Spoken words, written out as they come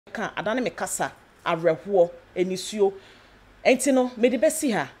ka adane me kasa awerɛhoɔ enisuo enti no me de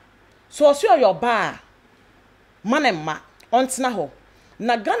besi ha so osio your ba manemma ontena ho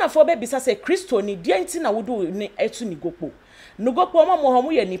na Ghana fo be bisa se Kristo ni die enti na wodo ni etu ni Nogokpo Nogokpo ma mo ho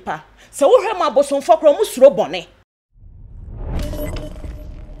mo ye nipa se wo hwɛ ma bosomfo kro mo suro bɔne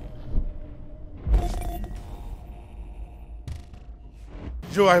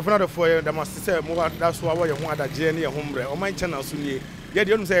Joe, I have another for you. That must say, that's why you want a journey home. On my channel, soon ye. Yet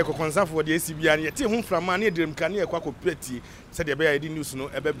you don't say a concern for the ACB and yet home from money, dream can you quack pretty. Said the bear didn't use no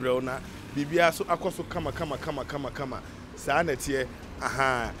ebe browna. Bibia so akoso kama. Sanity,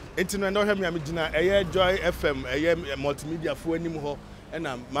 aha. Internet no help me, I'm a Joy FM, a multimedia for any more. And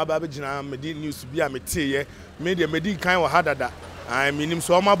my baby Jina, Medi news to be a media, media Medi kind of harder that. I mean, him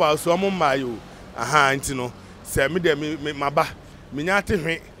so about so my you. Aha, intino. Say me there, my ba. Minyate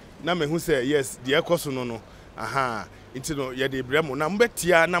hwe na me hu say yes de ekoso no aha nti no ye de bremo na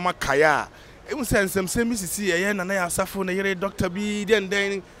mbetia na makaya e hu say nsem misisi ye na ya Sarfo na yere doctor bi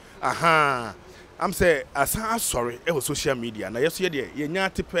den aha am say asa sorry e ho social media na yeso ye de ye nya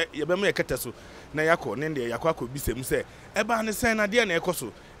tepe ye be me keteso na yakọ ne de yakọ bisem say e ba ne say na de na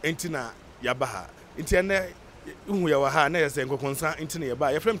ekoso nti na ya ba ha nti ene hu ye wa ha na ye say nkokonsa nti na ye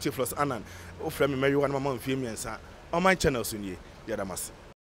ba ye frem Chiflos Anan o frem me wan mama mfie miensa on my channel so nie Yadamas.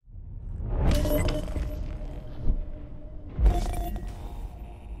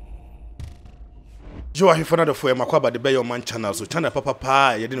 Joe, I have another for Makwaba the Bay on my channel, so channel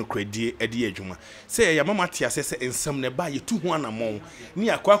papa, you didn't credit Eddie Juma. Say, your mamma tia says, and some nearby you 2 among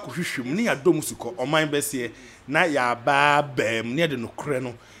near Quaku Hishum, near Domusuko, or mine Bessie, na ya ba bam near the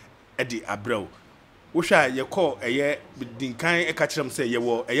Nucreno, Eddie Abreu. Usha ye call a year with kind a catch them say ye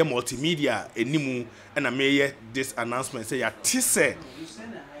were a multimedia a nimu and a mayor this announcement say ya tisse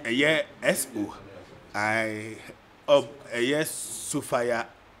a year SO I of a year Sufaya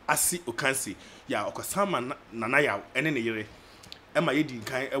Asi Okansi ya Okasama Nanaya and any year Emma Yedin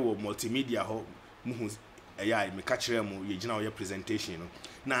kind a multimedia ho muhus a ya me catch them ye general your presentation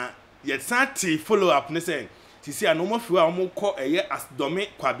na yet sati follow up ne saying ti see no more few call a year as dome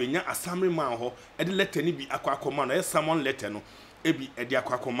kwabenya assembly man ho e de letter ni bi akwa no e summon letter no e bi e de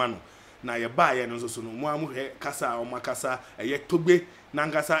akwa no na ye ba ye no so no mo amhwe kasa o makasa e ye togbe na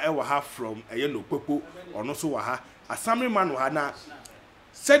ngasa e wa ha from e ye Nogokpo ono so wa ha assembly man wa na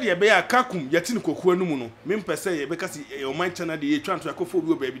said ye be ya kakum yeti ni kokuo no mu no mempese ye be kasi o man channel de ye twan to akofo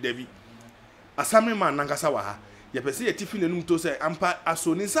bi o ba bi da bi assembly man na ngasa wa ha ye pese ye tifi nanum to say ampa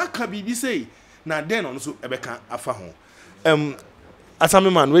asoni saka bibi sei na den on so ebeka afa ho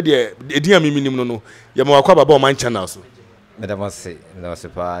asame man we de edi am minim no ye ma wakwa baba o man channel so medama se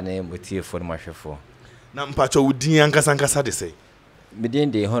pa ne motiefo no mahwefo na mpacho udin ankasa de sei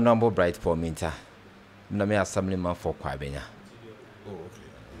medin de honorable bright for minta na me assembly man for kwabenya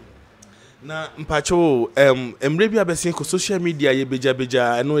na mpacho emre bi abesin ko social media ye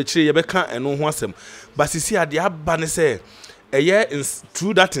beja eno ekire ye beka eno ho asem basisi ade aba ne se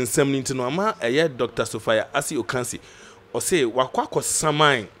through that nsem into no ama Dr. Sofia Asi Okansi o say wakwa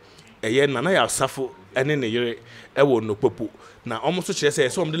saman nana ya Sarfo ene ne yere wo Nogokpo na almost so kire say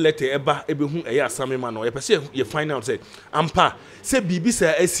so the letter eba ebehu asame man no ye pese ye find out say ampa say bibi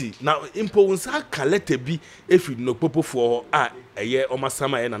say asi na impo unsa ka letter bi efi Nogokpo for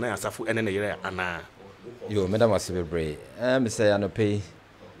omasama nana ya Sarfo ene ne yere ana yo madam asibebre me say anope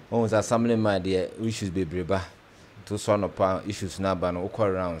on was assembly man the issues bebreba to son of issues na ba no call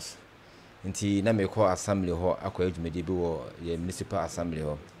rounds nti na me call assembly ho akwa adwumade bi wo ye municipal assembly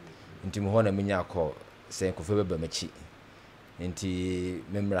ho nti mo ho na menya akọ se ko fe beba machi nti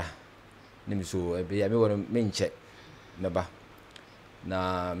memra nim so e be ya me wo menche meba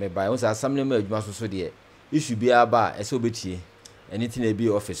na me ba wo assembly ma adwuma so de issue bi aba e se obetie anything e bi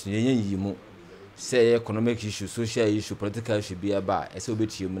office no yen yimu say economic issue social issue political issue bi aba e se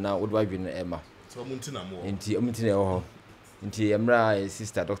obetie mu na wo do adwene e ma so muntina mo nti omuntina ho nti emra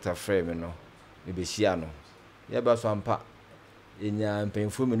sister Dr. Frame no me be hia no ye ba so ampa enya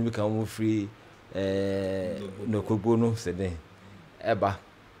mpenfo me no bi kan mo free Nogokpo no se den eba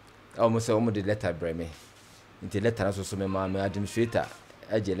almost say omo de letter breme nti letter na so me ma no administrator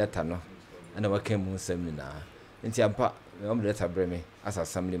age letter no ana waka mu nsam ni na nti ampa omo de letter breme as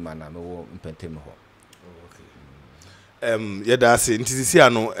assembly man na me wo mpentem ho yeda ase nti sisi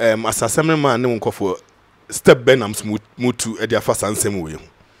ano as assembly man ne nkofo step benams mutu e dia fasa nsem we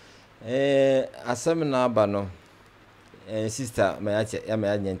assembly na ba no sister ya me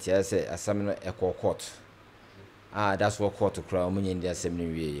anyantia say assembly no e court that's what court kra o munye ndi assembly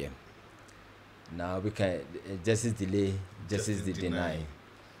we ye now we can justice delay justice deny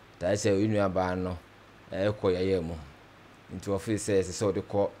that say inu aba no e ko ye mu into office says so the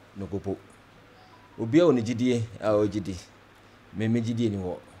court Nogokpo obi a oni gidie a ogidi me gidie ni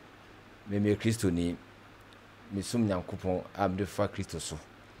ho me Kristo ni me sum Nyankopon am de fa Kristo so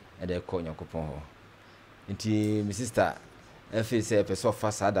e de ko Nyankopon ho nti me sister efe say person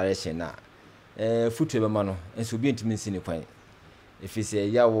fa sa direction na futu be ma no enso obi ntimi nsi ni kwan efe say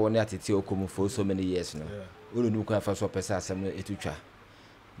yawo ne atete okomu for so many years no olu nu kwan fa so person asem no etutwa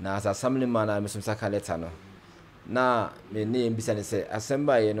na as assembly man na me sum saka letter no na me ne mbisa ne say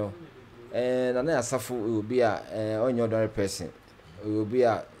assemba ye no na na asafo obi a onye ordinary person obi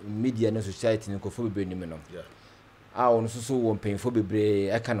a media no society no kofo bebre ni me no a ono so wo mpemfo bebre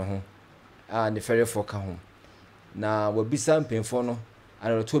eka no ho a ne fere fo ka ho na wabisa mpemfo no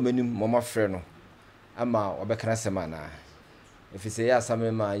ana to manim mama frɛ no ama wabɛkana sema na efise ya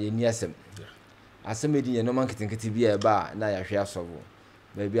asame ma ye ni asem aseme di ye no man kitenkete bi e ba na ya hwe asobo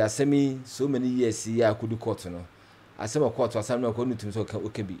ba bi asemi so many years ya kudu court no asema court asame no ko nutum so ka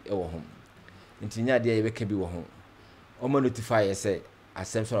bi e wo ho ntinya de ye beka bi wo ho o ma notify ye say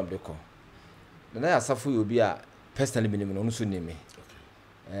asem so am de ko na ya asafo yo bi a personally minimum no so neme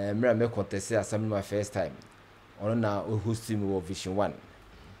mra me contest asame my first time ono na o host me wo Vision 1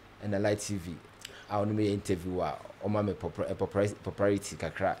 and a Light TV a ono me interview a o ma me popularity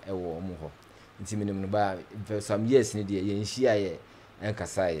kakra e wo omo ho nti minimum no ba for some years ni de ye nhia ye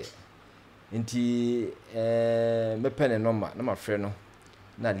enkasa ye nti me pen number na ma frɛ no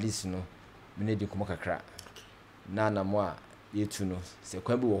na list no me ne di komo kakra na mo a yetu no se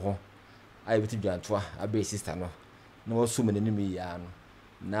kwan bi wo ho a yebiti dwantoa abe sister no na wo so me ne mi ya no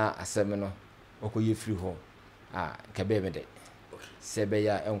na asɛm no okoye free ho ka be me de se be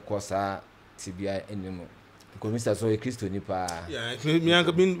ya enko sa tibia enimu ko Mr. so Kristo ni pa ya mi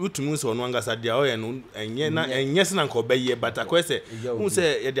anka bin utumu so no angasa dia o ye no enye se na nko be ye but akwese hu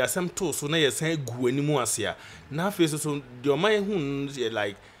se ye de asem to so na ye san gu animu ase a na afi so de o man hu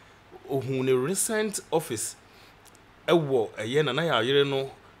like ohun ne recent office ewo ye na ya yere no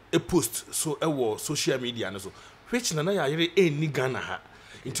e post so ewo social media no so which na ya yere eni Ghana ha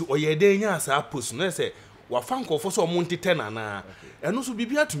nti oye de nya asa post no se wa fa nkofo so mo ntete na eno so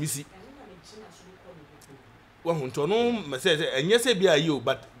bibia tumi si wa hunto no message enye se bia yi o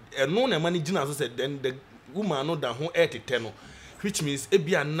but eno na mani gina so say then the woman no da ho etete no which means e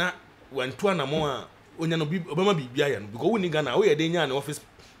bia na wantu anamo a onya no obama bibia ya no because woni Ghana wo ye de nya na office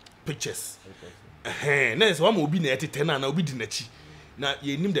pictures na se wa ma obi na etete na obi di nachi na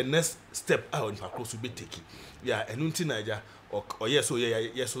ye nim the next step out in across be take ya enu nti naija o yes so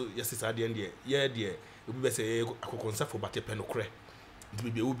yes is ade ende ye de obi be say akokonsa for bate pen okre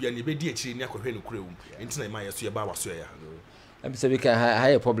bibi obi an be di akiri ni akohwe no kure wum nti na ma yeso ye ba waso ya am say we can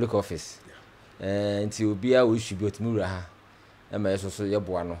hire public office nti obi a wo hwibi otumura ha ma yeso so ye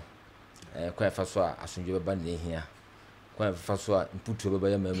boa no kwa fa so a asonje beba na ehia kwa fa so a imputu beba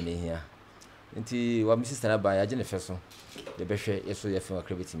ya mam na ehia nti wa mi sister na ba ya je ne fe so ye behwe yeso ye fe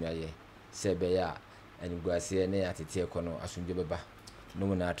akra betimi aye se be ya aniguase ne atete ekono asonje beba no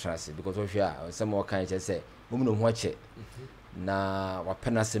mu na trance because of here some more kind say mo no ho ache na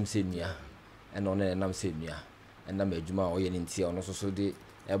wapena sem se nua e no na nam se nua e na madwuma o ye ne ntia ono so de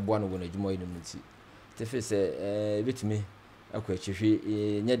eboa no wona adwuma ye no nti tefe se betimi akwa chehwe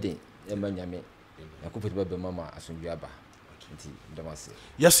nyeden e manyame yakopoti baba mama asonjua ba nti ndamase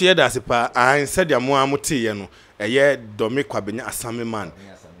yeso ye da sepa an sadia mo amote ye no eye domi kwabenya asame man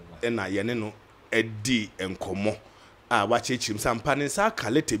e na ye ne no edi enkomo a wachechirim sampa ne sa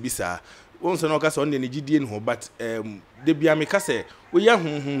kalete bisa wonso no kasa onne ne gidie ne ho but de bia me kase we ya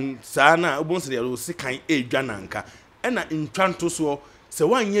hunhun saa na obonso de ro sikan edwa nanka e na ntwanto so se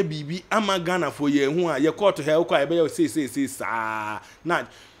wanye bibi ama Ghana fo ye hu a ye court he kwa e be say saa na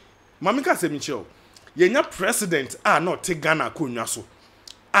mami kase mi cheo ye nya president no te Ghana konwa so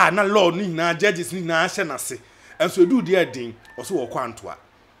na law ni na judges ni na ahye na se enso edu de adin oso wo kwantoa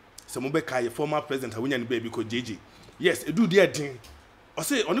se mo be kai former president awunya ne baby ko JJ yes edu de adin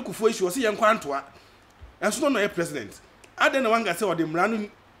ose oni kufu issue ose ye nkwantoa enso no ye president ade na wanga se ode mra no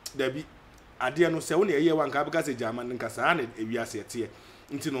dabi ade no se wona ye wanka abeka se jama nka saa na ewiase ete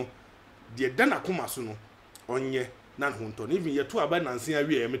nti no de dana koma so no onye na honto no even ye to aba nanse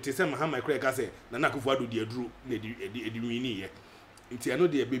awie emete se mahama kra ka se na kufu ado de aduru na edi wini ye nti ano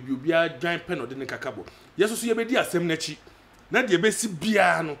de bebi obi a dwan pen ode ne kakabo yeso so ye bedi asem na chi na de besi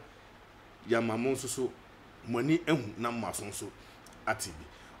bia no ya mamon so mani ehu na maso so atibi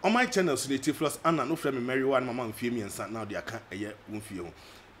on my channel so the plus ana no frame Mary one mama mfie mi ensa na de aka eye wonfie ho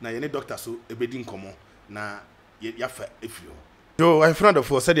na ye ne doctor so ebedi nkomo na ya fa efie ho yo I friend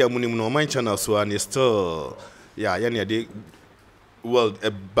of said ya munim no on my channel so and still yeah ye ne world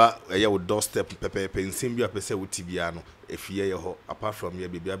eba eye wo doorstep pepe nsim bi apese wo tibia no efie ye ho apart from ye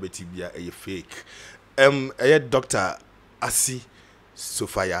baby abeti bia e fake doctor Asi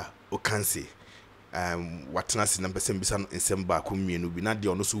Sofia Okansi watena si na pese mbisa no nsem ba ko mienu bi na de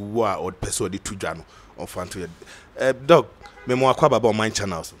ono so wo a o pese o de tudwa no on fanto doc me mo akwa baba on my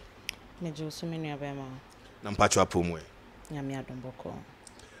channels me jo so menu abema na mpacho apomu nyame adomboko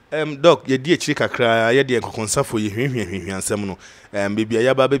doc ye di echiri kakra ye de nkokonsafo ye hwehwehwehwe ansem no bibia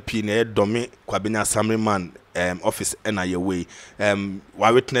ya ba be pie na ye dome kwabenya assembly man office na ye way wa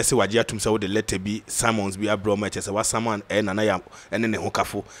witness waje atum se wo de letter bi Simons bi abro ma chese wa Simon na ya ene ne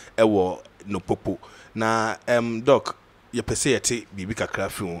hokafo wo no popo na doc ye pese yete bibi kakra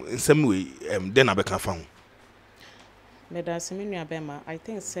fi nsem we den abeka fa ho Medasi menu abema I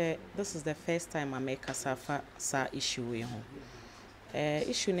think say this is the first time I make a sa issue we ho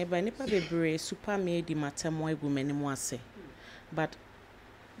issue ne ba nipa bebre super made matemo egumanimu ase but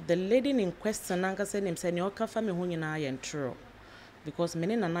the lady in question nanga say nim say ne okafa me ho nyina ye ntro because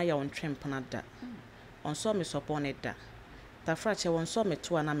me na na ya on twempna da on so me support ne da tafra che won so me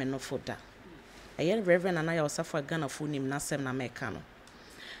to na me no foda eye reverend na ya osafa Ghana fo nim na sem na meka no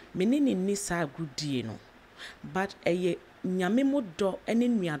me ni sa agudie no but eye nyame mo do ene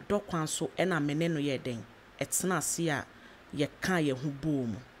nua do kwan so na me ne no ye den etena ase a ye kan ye hu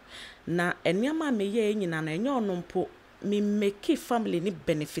boom na eniama me ye nyina na enye ono mpo me make family ni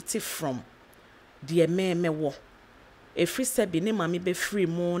benefit from the me wo efri se bi ne mami be free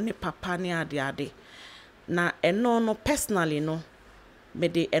mo ne papa ne ade na eno no personally no me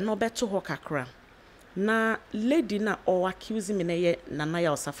de eno beto ho kakra na lady na o accuse me na ye nana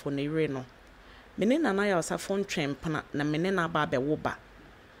ya osafo na ire no me ne nana ya osafo ntwempana na me ne na ba be wo ba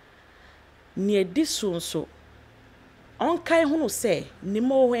ni edi so on kai hunu se ni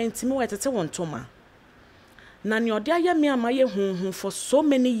mo ho entimi wetete wontoma na ni odi aya me amaye hunhun for so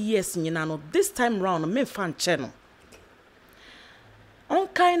many years nyina no this time round me fan che no on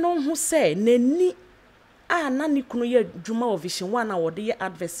kai no hu se nani na ni kunu ye dwuma of vision one award ye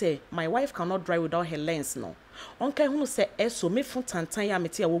advert say my wife cannot drive without her lens no on kai hunu se eso me fun tantan ya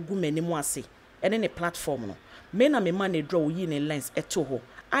mete a wogu mani mu ase ene ne platform no me na me man e draw yi ne lens eto ho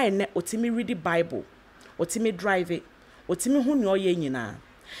ai ne otimi read the bible otimi drive it otimi hu ne oye nyina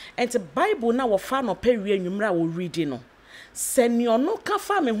enti bible na wo fa no pewie nwumra wo read no se ne ono ka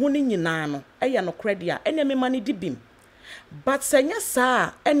fa me hu ne nyina no eye no credit a ene me man di bim but senya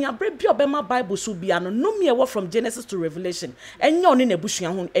sa eni abre bi obema bible so bia no no me wo from Genesis to Revelation enye oni na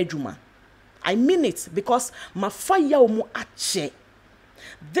busua ho adwuma I mean it because my fire omu ache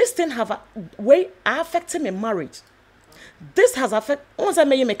this thing have a way affecting my marriage this has affect once I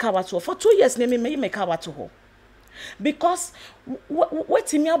me make awato for 2 years na me make awato ho because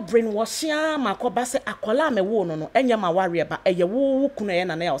what me brainwash ya makoba se akola me wo no enye ma ware ba eye wo kunu ye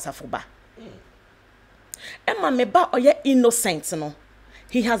na na ya osafo ba Emma meba oye innocent no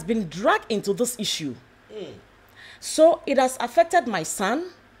he has been dragged into this issue so it has affected my son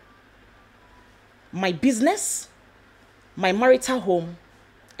my business my marital home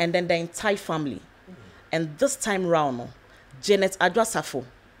and then the entire family and this time round no Janet Adwasafo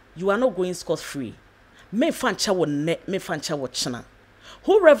you are not going scot free me fancha wo ne me fancha wo chena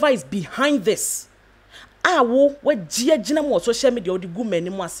whoever is behind this awo we giagina mo social media odi gu mani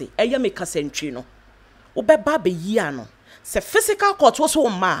mu ase eye me kasantwi no obeba be yia no se physical court wo so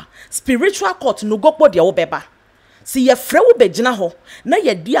ma spiritual court Nogokpo de obeba se ye frɛ wo begina ho na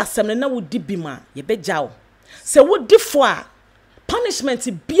ye di asɛm na wo di bima ye begya wo se wo di fo a punishment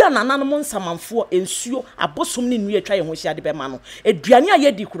bia nananom nsamanfo ensuo abosom ne nua atwa ye ho hia de be ma no aduane a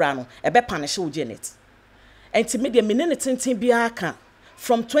ye di kura no ebe punish wo Janet enti media menene tenten bia aka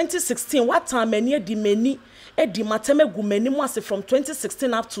from 2016 what time many di mani edi mateme gu mani mu ase from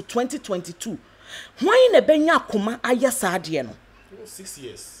 2016 up to 2022 why na benya akoma ayesa ade no 6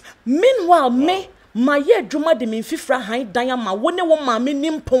 years meanwhile me my ye dwuma de me fifra han dan ama wo ne wo ma me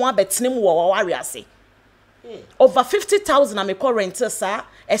nimpon abetenem wo ware ase over 50,000 am call renter sa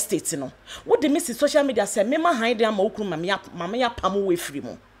estate no wo de me si social media say me ma han dan ama okuru mama ya pam we free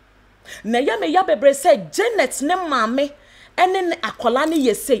mu na ya me ya bebre say Janet ne maame ene akola ne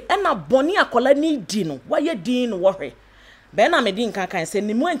yesei ena boni akola ni di no wa ye din no wo hwe be na me din kan say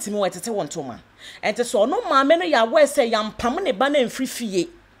ni mu antimi wetete wontoma ente so no maame no ya we say ya mpam ne ba na mfiri fie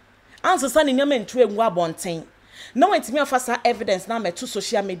ansesa ne nyama ntu engu abonten na wantimi afasa evidence na meto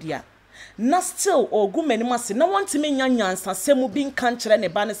social media na still ogu manim ase na wantimi nyanyansa semu bi nkan kire ne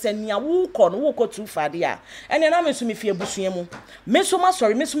ba ne se nia wo kɔ no wo kɔ tu fade a ene na me so me fie busua mu me so ma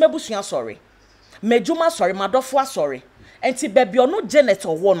sorry me so mabusua sorry medjuma sorry madofo asori enti baabi ono Janet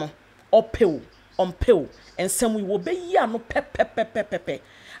owo no ompew ensem wi wo be yi ano pepepepepe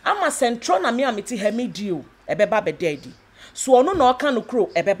ama central na me ameti hamidio ebeba be dedi so ono na oka no kro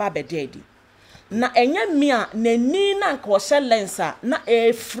ebeba bededi na enye mi a nani na nka ohye lensa na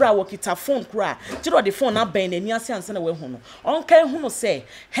efra wokita phone kra tiro the phone na ben nani ase anse na we hu no onka hu no say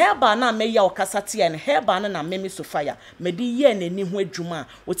herba na me ya okasa tie ne herba na me sofia me di ye nani hu adwuma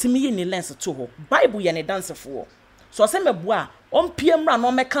otimi yi ni lens to ho bible ye ne dance fo so say me bua ompie mra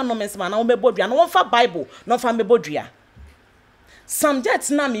no meka no mensema na omebodua na wonfa bible no fa mebodua samjet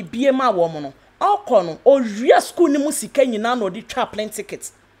na me bie ma wo mo no okọ no owie school ni mu sika nyina na odi twa plane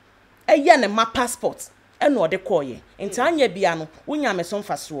ticket eye ne ma passport eno ode koye enti anya bia no wonya me so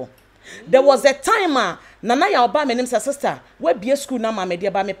mfaso there was a time nana ya oba me nim sister we bie school na ma me de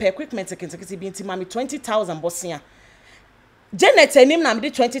ba me pay equipment ticket bi enti ma me 20,000 bosia Janet enim na me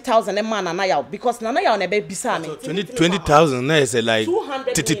 20,000 e ma nana ya because nana ya na be bisa me 20,000 na is like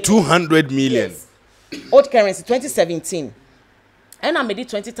 200 million yes. Old currency 2017 ena me di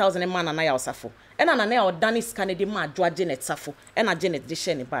 20,000 man na ya osafo ena na ya odani scan de ma adwa Janet safo ena Janet de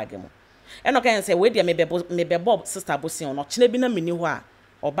share ne bag mu ena kan say we dia me be sister bosin no kine bi na meni ho a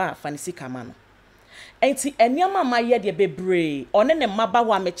oba fanisi kama no enti eniama ma ye de bebre one ne maba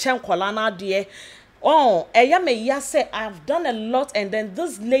wa me chen kola na de oh eya me ya say I've done a lot and then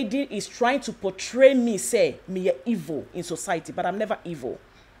this lady is trying to portray me say me evil in society but I'm never evil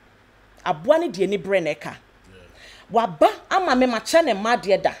abwani de ni breneka waba ama me mache ne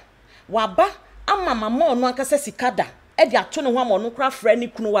made da waba ama mama onu akasa sikada e de ato ne ho ama onu kra fra ni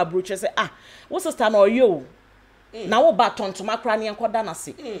kunu wa broche se wo sister na oyo na wo ba tontoma kra ne enkoda na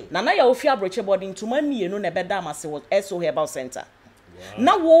se na ya ofi abroche body ntoma mienu na be da amase wo SO Herbal Center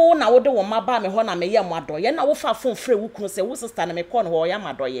na wo de wo maba me ho na me ye mo adoye na wo fa fon frɛ wo kunu se wo sister na me kɔ no ho ya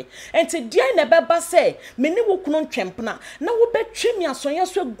madoye enti dia na be ba se me ni wo kunu ntwempna na wo betwe mi asonye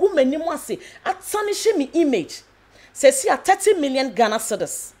so gu manimu ase atanish me image says here 30 million Ghana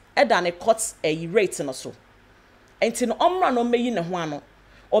cedis eda ne court rate no so enti no omra no meyi ne ho ano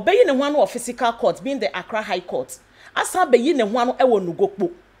obeyi ne ho ano of physical court being the Accra High Court asa beyi ne ho ano e wo Nogokpo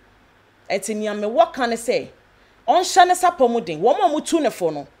enti nia me waka ne say on hye ne sapomuden wo mo tu ne fo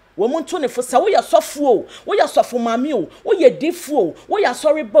no wo mo tu ne fo sa wo ya sofo o wo ya sofo mami o wo ya difo o wo ya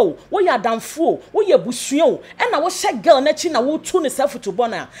sorry bo wo ya damfo o wo ya busua o e na wo hye girl na chi na wo tu ne self to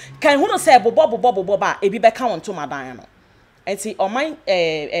bona kan hu no say bobo ba ebi be ka won to madan no enti on my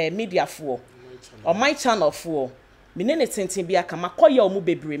media fo on my channel fo me ne tenten bia ka makoye o mu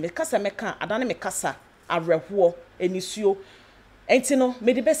bebre me kasa me ka adane me kasa awerho enisuo enti no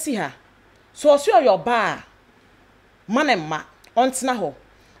me de besi ha so oso your ba manemma ontena ho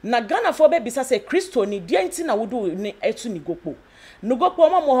na Ghana for be bisa say Kristo ni die nti na wodo ni etu ni Nogokpo Nogokpo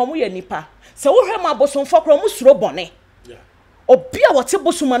ma mo ho mo ye nipa se wo hwe ma bosomfo kro mo suro bone obi a wote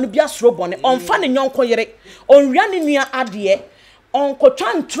bosoma no bia suro bone onfa ne nyonko yere onwia ne nua ade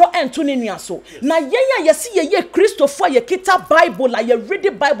onkotwa ntro ento ne nua so na yenya yesi ye Kristofo ye kita Bible la ye read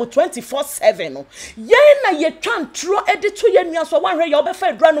the Bible 24/7 no yen na ye twa ntro edito ye nua so wan hwe ye obefa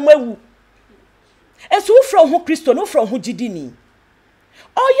edra no mawu esu from ho Kristo no from ho gidini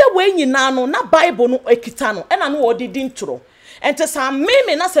oye we nyina no na Bible no ekita no ena no odidi ntro ente sa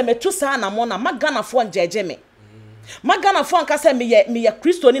meme na se metu sa na mo na magana fo njeje me magana fo anka se me ye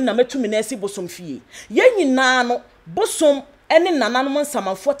Kristo ni na metumi na esi bosom fie ye nyina no bosom ene nananom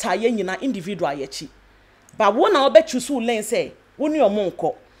nsamafo ta ye nyina individual ye chi ba wo na obechusu len se woni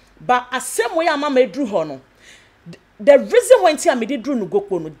omonko ba asemo ya mama edru ho no the reason when tia me did dru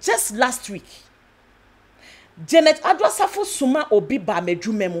Nogokpo no just last week Janet Adwasafo suma obi ba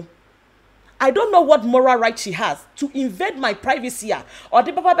medwumemu I don't know what moral right she has to invade my privacy or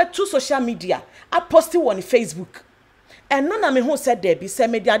the baba to social media I post it on Facebook and none of me who said there be say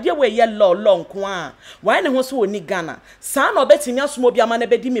me the idea we ye law long kwa why ne ho so oni Ghana sa na obetimi asomo bia ma na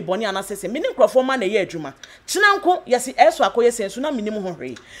bedi me boni anasese me ne nkrofo ma na ye adwuma chinanko yesi eso akoye sensu na minim ho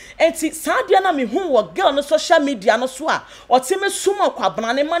hwe enti sa dia na me hu wo girl no social media no so a otime suma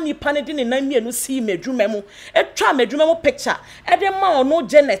kwabana ne ma nipa ne de ne na mienu si medwuma mu etwa medwuma mu picture e de ma ono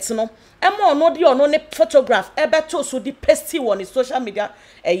Janet no ema ono de ono ne photograph ebeto so di pasty on social media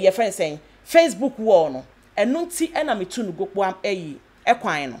ye friend saying Facebook wall no enu nti ena metu Nogokpo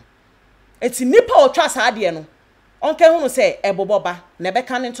ekwan no eti nipa otwa saade no onke hunu se eboboba na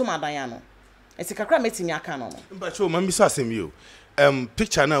ebeka ne ntoma dan no eti kakra metimi aka no mba cho mami so asem yo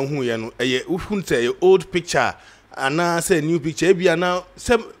picture na hu ye no eye uhun te old picture ana say new picture bia na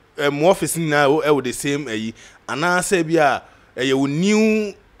se office na e the same ana say bia eye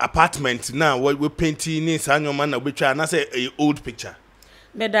new apartment na we painting ni sanyoma na obetwa ana say old picture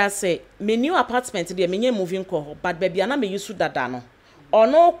Meda say me new apartment dey me nye moving ko but baby ana me yusu dada no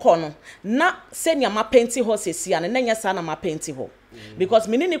ono ko no na senior ma painting ho sesi ana na nya sa na ma painting ho because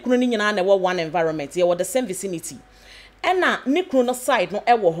me ni kunu ni nyina na one environment ye the same vicinity ena ne kunu no side no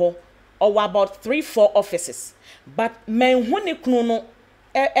ewo ho or about 3-4 offices but men hu ne kunu no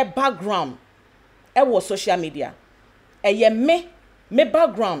e background ewo social media eye me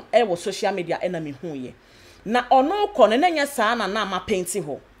background ewo social media ena me hu ye na ono ko ne nya saa na ma painti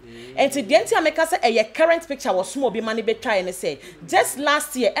ho enti de enti ameka say eye current picture was small be mani be try ne say just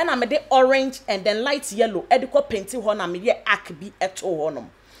last year ena me de orange and then light yellow ediko painti ho na me ye arc bi eto ho no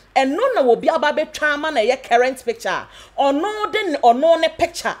and no na wo bi aba be twa ma na ye current picture ono ne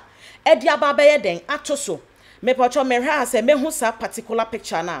picture edi aba be ye den atoso me pocho me hwa say me hu sa particular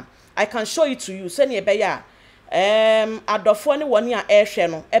picture na I can show it to you say ne be ya adofo ne woni a ehwe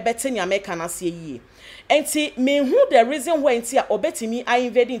no ebete nya meka na se yie enti me hu the reason why enti a obetimi I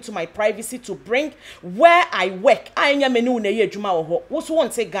invade into my privacy to bring where I work anya me ne na ye adwuma wo ho wo so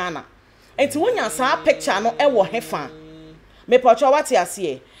wonte Ghana enti wonya sa picture no ewo hefa me pocho wate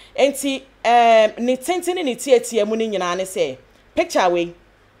ase enti ni tentini ni tietie mu ni nyina ne say picture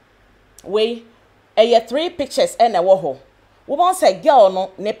we 3 pictures and a wo ho we won't say girl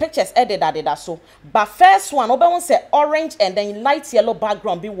no ne pictures edit so but first one we won't say orange and then light yellow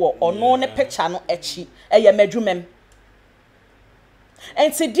background be wo or no ne picture no echi medwumem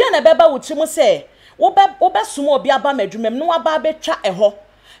and ti dia na beba wuchimu say wo be sumo obi aba medwumem no aba betwa eho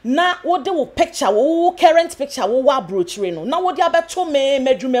na wo de wo picture wo current picture wo wa brochure no na wo de abeto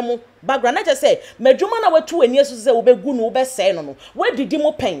medwumem background na just say medwuma na wetu ani asu say wo be gu no wo be say no we didi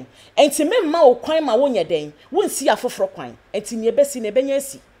mo pen enti memma wo kwan ma wo nye den wo nsi afoforo kwan enti ne be si ne benya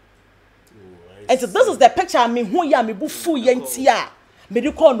si enti this is the picture me hu ya me bu fu ye nti a me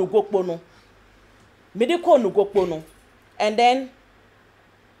di call Nogokpo no and then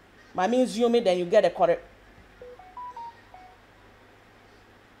my means you me then you get a correct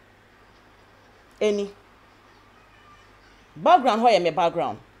any background how me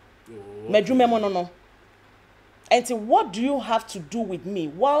background medwumem no and what do you have to do with me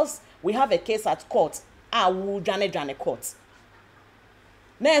whilst we have a case at court wu dwane court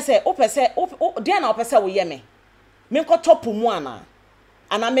na say opese dia na opese wo ye me nkotopo mu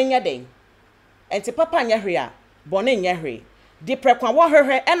ana menya den enti papa nya hwe a bone nya hwe di prekwa wo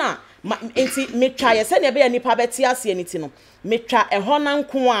hwehwe ena enti metwa ye se ne be ya nipa beti ase aniti no metwa eho na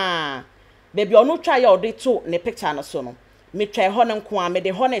nko a baby onu twa ya ode to ne picture no so no metwa eho na nko a me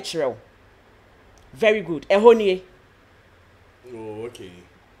de ho na kirew very good eho nie oh okay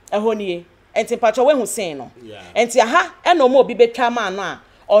eho nie enti pacho we hu sen no enti aha ena omo obi betwa ma no a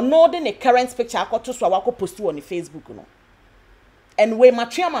ono de ne current picture akoto so awako post on Facebook no and we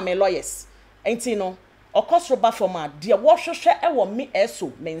matwa ma me lawyers enti no okosroba forma de wo hwehwe ewo me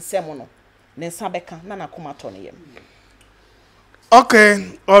eso me nsem no ne nsa beka na nakoma to ne yem.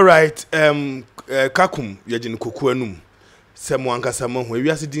 Okay, all right. Kakum yejin koku anum. Se mo ankasa mo ho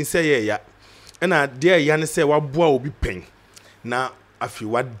ewiase din se ye ya. Na de ya ne se waboa obi pen. Na afi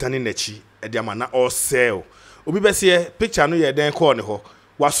wadane nachi e de ama na all sell. Obi be se picture no ye den call ne ho.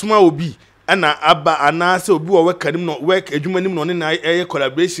 Wasoma obi na aba ana se obi wo work anim no work adwuma nim no ne na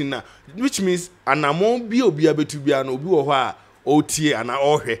collaboration na which means anamon bi obi abetu bia na obi wo ho a otie ana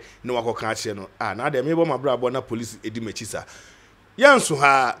ohwe ne wakoka a kire no na de me bo mabrabo na police edi machisa yanso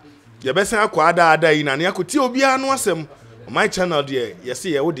ha ye besen akwa ada yi na ne akoti obi anu asem my channel there yes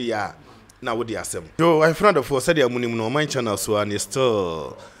ye wo de ya na wo de asem so I friend of for said amunim no my channel so and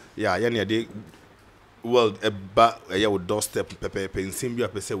still yeah ye de well eba ye wo doorstep pepe nsim bi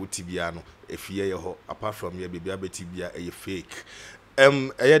apese wo tibia no efie ye ho apart from ye bibia betibia ye fake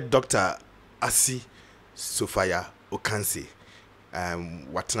ye Dr. Asi Sofia Okansi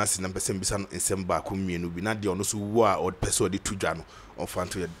watena si na pese mbisa no nsem ba ko mienu bi na de ono so wo a o pese o de tudwa no on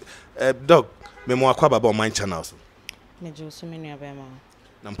fanto dog me mo akwa baba on my channels me jo so menu abema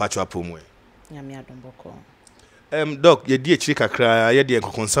na mpacho apomu nyame adomboko dog ye di echiri kakra ye de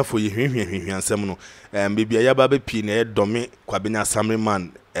nkokonsafo ye hwehwehwehwe ansem no bibia ya ba be pie na ye dome kwabenya Samre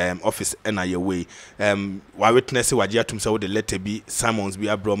man office na ye way wa witness waje atum se wo de letter bi Simons bi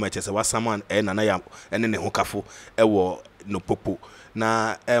abro ma chese wa Saman na ya ene ne hokafo wo no popo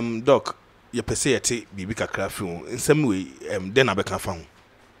na doc ye pese yete bibi kakra fi nsem we den abeka fa ho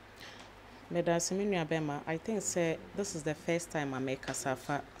Medasi minu abema I think say this is the first time I make a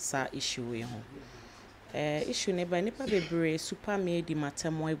sa issue we ho issue ne ba nipa bebre super made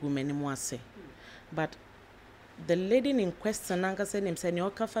matemo egumanimu ase but the lady in question nanga say nim say ne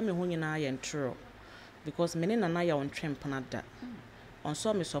okafa me ho nyina ye ntro because me na na ya on tremp na da on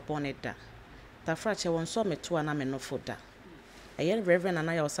so me support ne da tafrache won so me to na me no foda ayen reverend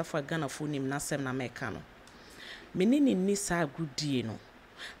na ya osafa Ghana fo nim na sem na meka no me ni sa agudie no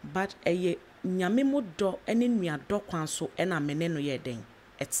but eye nyame modo ene nua do kwan so ena me ne no ye den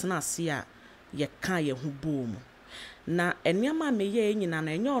etena ase a ye ka ye hu boom na enyama me ye nyina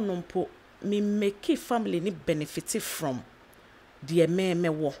na enyo no mpo me make family ni benefit from de me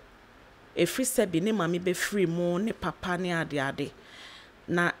wo efri se bi ne mami be free mu ne papa ne ade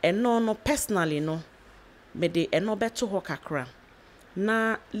na eno no personally no me de eno beto ho kakra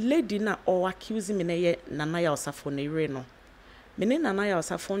na lady na o accuse me na ye nana ya osafo na ire no me ne nana ya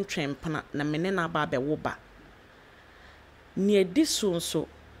osafo ntwempana na me ne na ba be wo ba ni edi so nso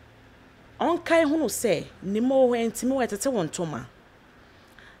onkai hunu se ni mo ho ntimi wetete wontoma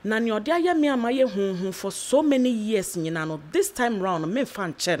na ni ode aya me amaye hunhun for so many years nyina no this time round me fa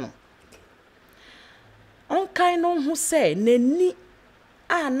nche no onkai no hu se nani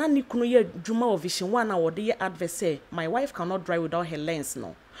na ni kunu ye dwuma of vision 1 na wode ye adverse say my wife cannot drive without her lens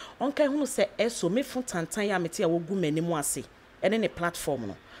no onkai hunu se eso me fun tantan ya mete ya wogu mani mu ase ene ne platform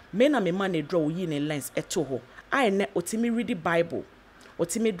no me na me man e draw yi ne lens eto ho ai ne otimi read the bible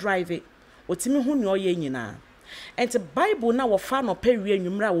otimi drive it otimi hu ne oye nyina enti bible na wo fa no pewie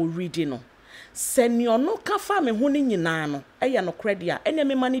nwumra wo read no se ne ono ka fa me hu ne nyina no eye no credit a ene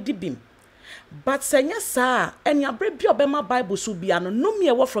me man di bim but senya sa eni abre bi obema bible so bia no no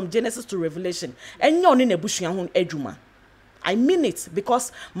me wo from Genesis to Revelation enye oni na busua ho adwuma I mean it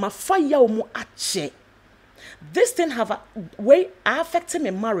because my fire omu ache this thing have a way affecting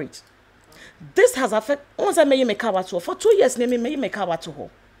my marriage this has affect once I me make out for 2 years na me make out to her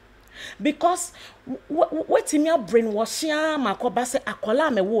because what in your brainwash ya makoba se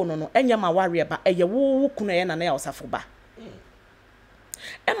akola me wo no enye ma ware ba eye wo kunu ye na na ya osafo ba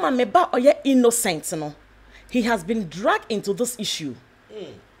Emma meba oye innocent no. He has been dragged into this issue.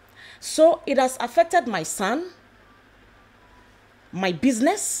 So it has affected my son, my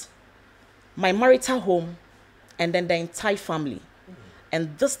business, my marital home, and then the entire family.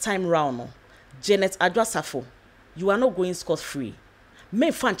 And this time round, Janet Adwasafo, you are not going scot-free. Me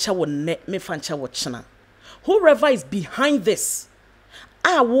fancha wo ne, me fancha wo china. Whoever is behind this,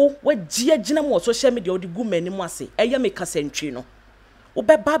 awo we jia jina mo social media odi gu mani mu ase. Eye me kasentwi no.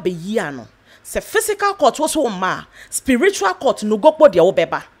 Obeba be yia no se physical court wo so ma spiritual court Nogokpo de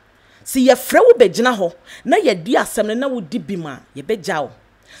obeba se ye frɛ wo begina ho na ye di asɛm na wo di bima ye begya wo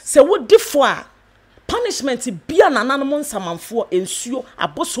se wo di fo a punishment bia nananom nsamanfo ensuo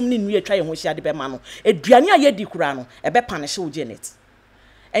abosom ne nua atwa ye ho hia de be ma no aduane a ye di kura no ebe punish wo Janet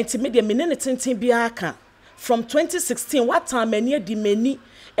enti me de menene tenten bia aka from 2016 what time mani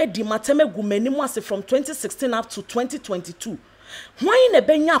edi matemegu mani mu ase from 2016 up to 2022 why na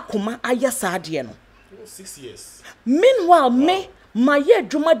benya akoma ayesa ade no 6 years meanwhile me my ye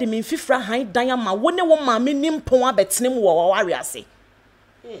dwuma de me fifra han dan ma wo ne wo ma me nimpon abetenem wo ware ase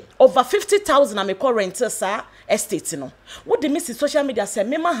over 50,000 na me current sa estate no wo de me si social media say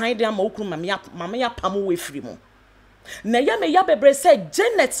me ma han dan ma okuru ma me ya pam we free mu na ya me ya bebre say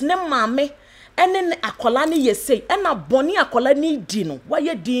Janet ne ma me ene akola ne yesei ena boni akola ni di no wa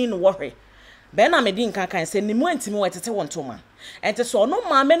ye din no wo hwe be na me din kan say ni mu antimi wetete wontoma ente so no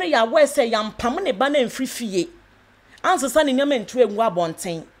ma me no ya we say yam pam ne ba na mfri fie anso sa ne nyama ntu engu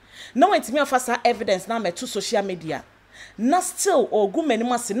abonten na wantimi afasa evidence na me to social media na still ogu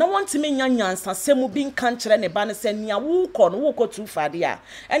manim ase na wantimi nyanyansa semu bi nkan kire ne ba ne se nia wo ko tu fade a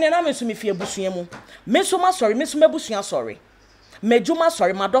ene na me so me fie busua mu me so ma sorry me so mabusua sorry medjuma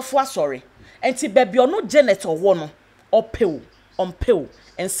sorry madofo sorry enti bebe ono Janet owo no ompeu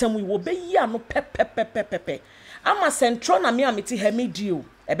ensem wi wo be yi ano pepepepepepe ama centro na me ameti hamidio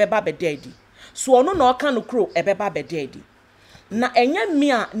ebeba bededi so ono na oka no kro ebeba bededi na enya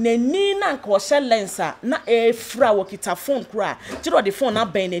mia nani na nka ohye lensa na efra wokita phone kra tiro de phone na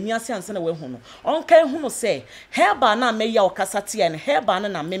ban nani ase anse na we hu no onka hu no se heba na me ya okasate en heba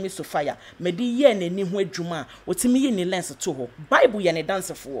na me sofia me di ye nani hu adwuma otimi yi ni lens to ho bible ye ne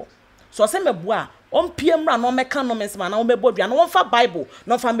dance fo so se mebua ompie mra no meka no mensema na omebodua no wonfa bible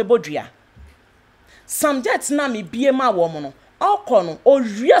no fa mebodua samjet na me bie ma wo mo no okọ no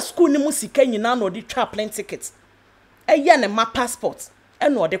owie school ni mu sika nyina na odi twa plane ticket eye ne ma passport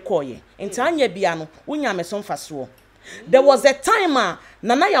eno odi koye enti anya bia no wonya me so mfaso there was a time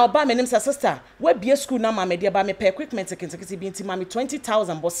nana ya oba me nim sister we bie school na ma me de ba me pay equipment ticket bi enti ma me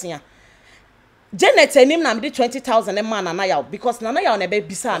 20,000 bosia Janet enim na me 20,000 e man nana ya because nana ya na be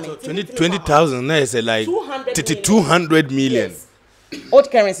bisa me 20,000 na is like 200 million yes.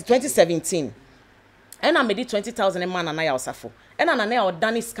 Old currency 2017 and I made 20,000 man and I osafo. And I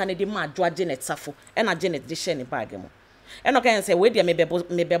odani scanning ma adwa Janet safo. And I Janet de share ni bag mo. And okay say we dey me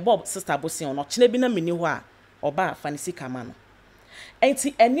Bob sister bosi on. Chine bi na meni ho a oba fanisi kama no.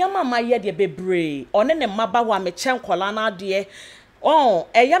 Enti eniama ma ye de bebre. One ne maba ho a me chen kola na de. Oh,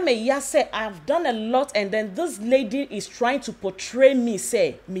 eya me ya say I've done a lot and then this lady is trying to portray me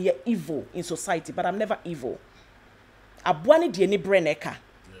say me evil in society, but I'm never evil. aboa ne de ni bre na eka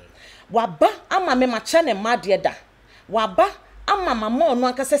waba ama me mache ne ma de da waba ama mama onu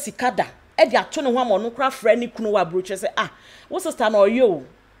akasa sika da e de ato ne ho ama onu kra fra ni kunu wa broche se wo sister na oyo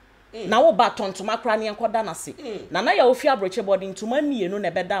na wo ba tontoma kra ne enkoda na se na ya ofi abroche body ntoma mienu na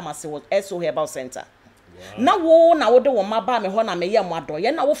be da amase wo SO Herbal Center na wo na wo de wo maba me ho na me ye mo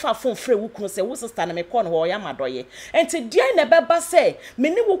adoye na wo fa fon frɛ wo kunu se wo sister na me kɔ no ho ya madoye enti dia na be ba se me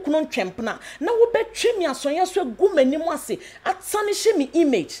ni wo kunu ntwempna na wo betwe mi asonye so gu manim ase atanish me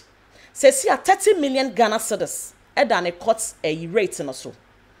image se si a 30 million Ghana cedis e da ne court rate no so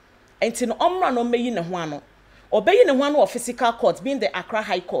enti no omra no meyi ne ho ano obeyi ne ho ano of physical court being the Accra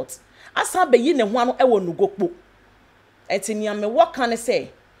High Court asa beyi ne ho ano e wo Nogokpo enti nia me wo kan say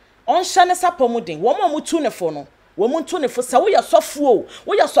on shane sapomuden wo mo mutu ne fo no wo mo ntu ne fo sa wo ya sofo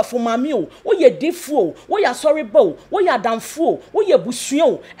wo ya sofo mami o wo ya difu wo ya sorry bo wo ya damfo wo ya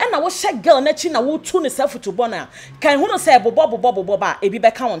busuo e na wo she girl na chi na wo tu ne self to bona kan hu no say bobo ba ebi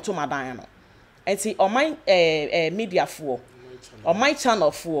be ka won to madan no enti on my media fo on my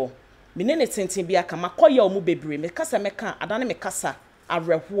channel fo me ne tenten bia ka makoya omu bebre me kasa me ka adane me kasa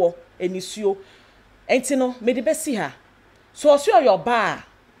awerɛhoɔ enisuo enti no me de besi ha so oso your ba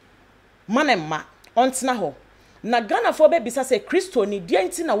manemma ontena ho na Ghana fo be bisa se Kristo ni die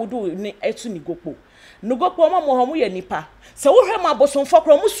enti na wodo ni etu ni Nogokpo Nogokpo ma mo ho mo ye nipa se wo hwɛ ma bosomfo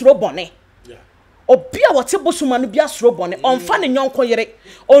kro mo suro bone obi a wote bosoma no bia suro bone onfa ne nyonko yere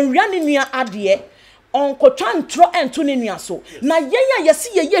onwia ne nua ade onkotwa ntro ento ne nua so na yenya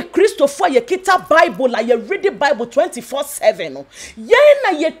yesi ye Kristofo ye kita Bible la ye read the Bible 24/7 no yen na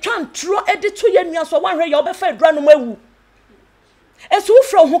ye twa ntro edito ye nua so wanhwe ye obefa edra no mawu esu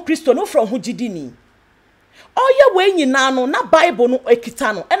ufro ho Kristo no ufro ho gidini oye we nyina no na Bible no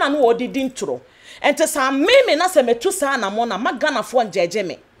ekita no ena no odidi ntro ente sa meme na se metu sa na mo na magana fo njeje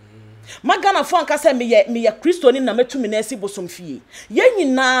me magana fo anka se me ye Kristo ni na metumi na esi bosom fie ye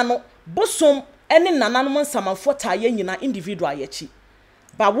nyina no bosom ene nananom nsamafo ta ye nyina individual yechi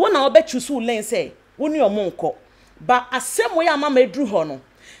ba wo na obetwusu len say woni omonko ba asemo ya mama edru ho no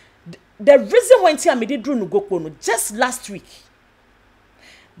the reason when tia me did dru Nogokpo no just last week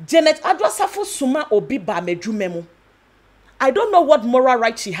Janet Adwasafo suma obi ba medwumemu I don't know what moral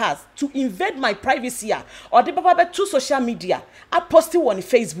right she has to invade my privacy or the baba to social media I post it on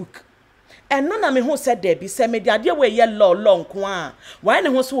Facebook and no na me ho said there be say me dia we ye law nko a why ne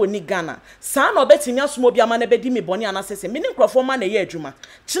ho so oni Ghana sa na obetimi asomo bia ma na bedi me boni anasese me ne nkrofo ma na ye adwuma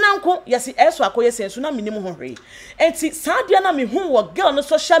kina nko yesi eso akoye sensu na minim ho hwe enti sa dia na me ho wo girl no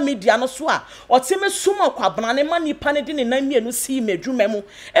social media no so a otime suma kwabana ne ma nipa ne de ne na mienu si me adwuma mu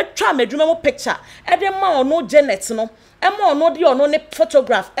etwa me adwuma mu picture e de ma ono Janet no e ma ono de ono ne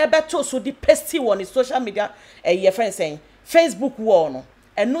photograph e beto so di pasty on social media ye friend saying Facebook wall no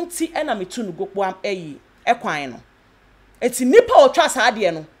enu nti ena metu Nogokpo am ekwan no eti nipa otwa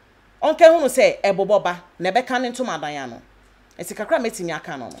saade no onke hunu se eboboba na ebeka ne ntoma dan no eti kakra metimi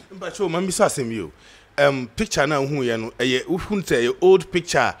aka no mba cho mami so asem yo picture na hu ye no eye uhun te old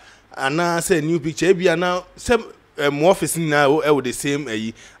picture ana say new picture bia na se office na e the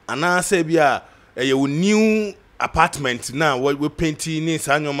same ana say bia eye new apartment na we painting ni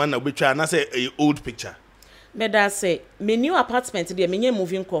sanyoma na betwa ana say old picture me da say me new apartment dey me nye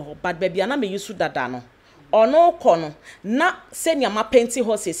moving ko but baby ana me yusu dada no ono ko no na se nya ma painting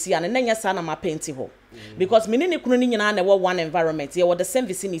ho sesi ana na nya sa na ma painting ho because me ni kunu ni nyina na one environment ye the same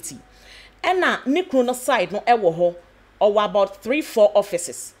vicinity ena ni kunu no side no e wo ho or about 3-4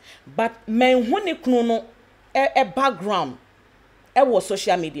 offices but men hu ni kunu no e background e wo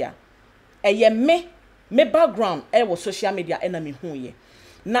social media ye me background e wo social media ena me hu ye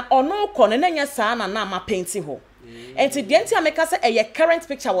na ono ko ne nya saa na ma painting ho enti de enti ameka say a current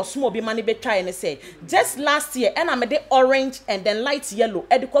picture was small be mani be try and say just last year and am de orange and then light yellow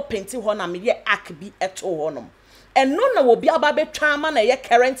e de ko painting ho na me ye arc bi eto ho no and no na wo bi aba be twa ma na ye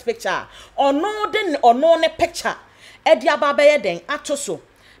current picture ono de ono ne picture e de aba be ye den ato so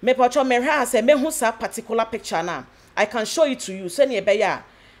me pocho me hwa say me hu sa particular picture na I can show it to you so ne be ya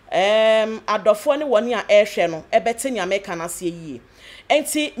adofo ne woni a ehwe no e bete nya me kana se yie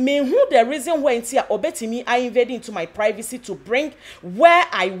enti me who the reason why enti a obetimi I invade into my privacy to bring where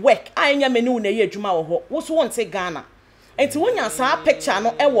I work anya me ne ye adwuma wo ho wo so won te Ghana enti wonya sa picture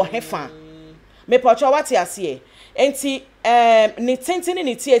no e wo hefa me pocho wate ase enti ni tentini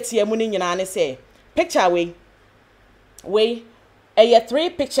ni tietie mu ni nyina ne say picture we 3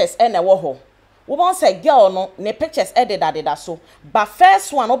 pictures e na wo ho we won't say girl no ne pictures edit so but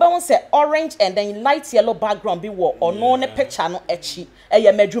first one we won't say orange and then light yellow background be wo or no ne picture no echi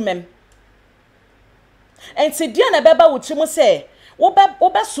medwumem enti dia na beba wuti mu say wo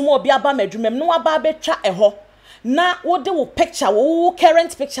be sumo obi aba medwumem no aba betwa eho na wo de wo picture wo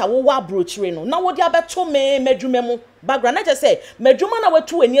current picture wo wa brochure no na wo de abeto me medwuma mu background na je say medwuma na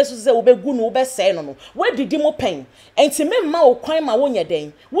wetu ani asu say wo begu no wo be say no we didi mo pen enti me ma wo kwan ma wo nye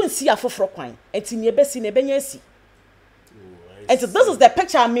den wo nsi afoforo kwan enti ne besi ne benya asi enti this is the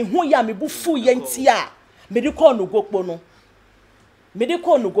picture me hu ya me bu fu ye nti a me de call Nogokpo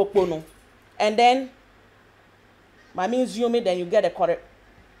no and then my means you me then you get a correct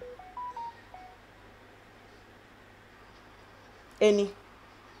any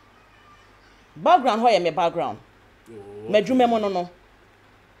background how me background medwuma mo no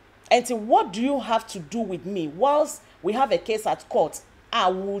and what do you have to do with me whilst we have a case at court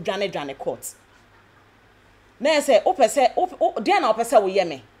wo dwane court na say o pese o dia na o pese wo ye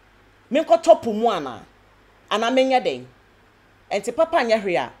me nkotopo mu ana menya den enti papa nya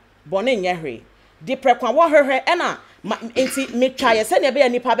hwe a bone nya hwe di prekwa wo hwehwe na enti metwa ye se ne be ya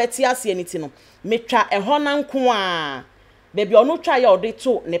nipa beti ase aniti no metwa eho na nko a baby onu twa ya ode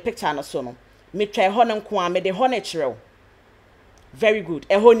to ne picture no so no metwa eho na nko a me de ho na kirew very good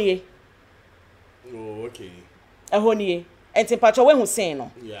eho nie oh okay eho nie enti pacho we hu sen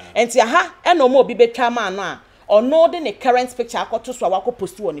no enti aha e no mo obi betwa ma no a ono de ne current picture akoto so awako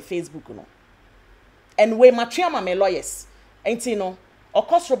post on Facebook no and we matwa ma me lawyers enti no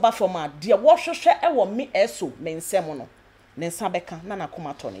okosroba forma de wo hwehwe e wo me eso me nsem no ne nsa beka na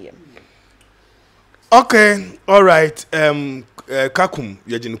nakoma to ne yem. Okay, all right. Kakum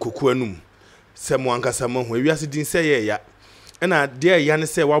yajin koku anum. Se mo ankasa mo ho ewiase din se ye ya. Na de ya ne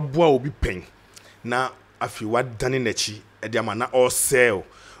se waboa obi pen. Na afi wadane nachi e de ama na all sell.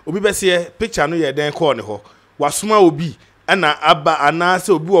 Obi be se picture no ye den call ne ho. Wasoma obi na aba ana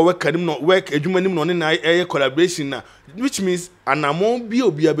se obi wo work anim no work adwuma nim no ne na collaboration na which means anamon bi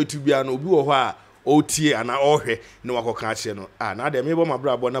obi abetu bia na obi wo ho a otie ana ohwe ne wakoka a kire no na de me bo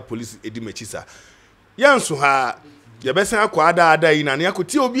mabrabo na police edi machisa yanso ha ye besen akwa ada yi na ne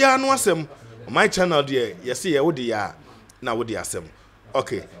akoti obi anu asem my channel there yes ye wo de ya na wo de asem.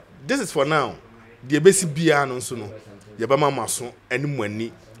 Okay, this is for now. The besi bia no so no ye ba mama so animu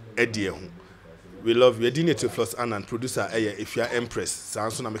ani edi ehu. We love you. Edine to Floss and producer if you are Empress.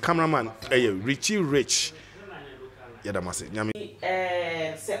 Sanso na me cameraman Richie Rich. Yadamase. Nyami.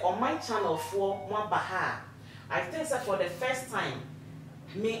 Say on my channel for one baha. I think that for the first time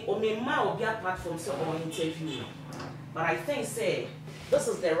me ma obi a platform so on interview. But I think say this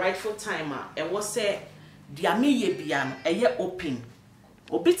is the rightful time and what say dia me ye bia no open.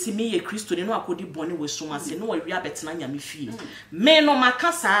 Obitimi ye Kristo ne no akodi boni we so ase no wa wi abetena nyame fie me no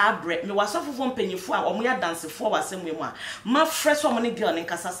makasa abre me wasofofo mpanyifo a omo ya dancefo wasem we mu a ma fresh omo ne girl ne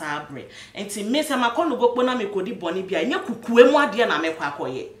nkasa sa abre enti me se makọ Nogokpo na me kodi boni bia nya kukue mu ade na me kwa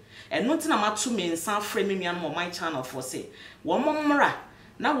akoye eno nti na matu me nsan frɛ me nua no my channel for say wo mo mmra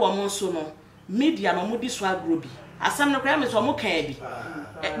na wo mo so no media no mo di so agro bi asam no kwa me so mo kan bi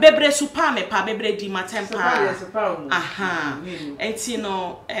bebre super me pa bebre di matempa aha enti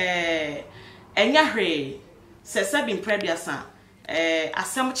no enya hwe sese bi mprebiasa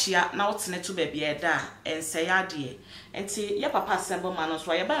asam chia na wotene to ba bia da ense ya de enti ye papa assemble man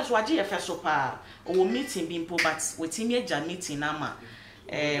so ye ba so age ye fe so pa o meeting bi mpo but wetimi agya meeting na ma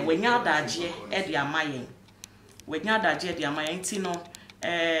wenya adaje e de amayen wenya adaje e de amayen enti no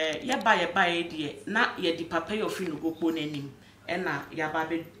ye ba ye de na ye di papa yo fi Nogokpo nanim ena yaba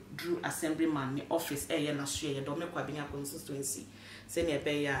be drew assemblyman ni office ye na so ye do me kwa benya constituency se ne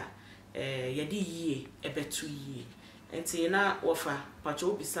be ya ye di yie ebetu yie enti na wofa pacho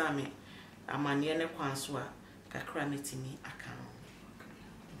obisa me amane ne kwanso a kakra metimi aka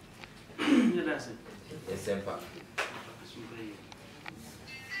no that's it Esempa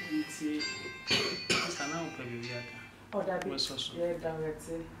iti sana upa bibiaka oh that be yeah direct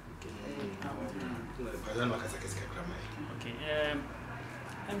okay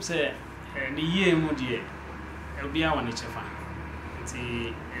I'm say the year mu de obi a woni chefa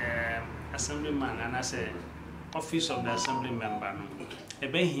ti assemblyman and I say office of the assembly member no e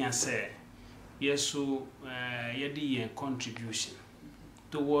be hia say yeso yedi yen contribution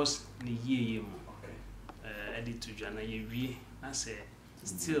towards the year mu edit to jana ye wie na say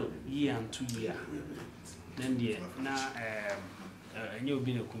still year and 2 year then the na enye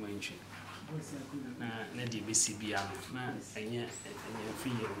obi na kuma ntwe na de besi bia no na enye fi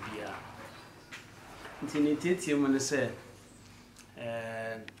ye obi a ntini tetie mo ne say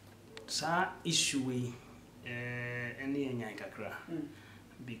sa issue we any enyan kakra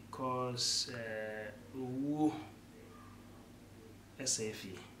because owo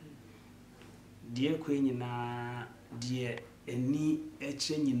SFE die ko nyina die eni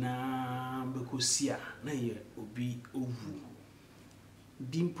eche nyina bekosia na ye obi owu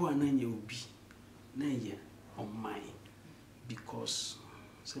bimpo ananye obi na ye on my because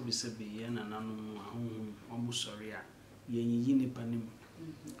sebi ye na nanu ahun omu sorry a ye yi nipa nim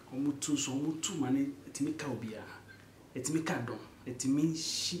omu tu so omu tu mane etimi ka obia etimi ka don etimi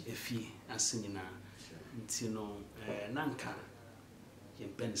shi efie asenyina nti no nanka ye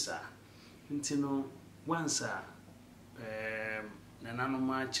pensa nti no once na nanu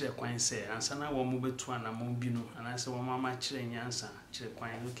ma kire kwan se ansa na wo mu betu anamon bi no anase wo ma kire nyansa kire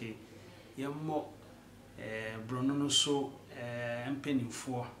kwan okay ye mo brono no so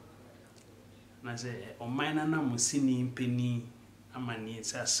mpenifo na say oman na na musini mpeni amani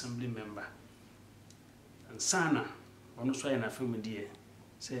say assembly member ansana ono so na fam die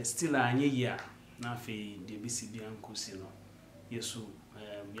say still anye ya na fe de BCB ankosi no yesu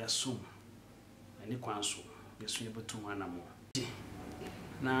yasum ani kwanso yesu yebetu anamo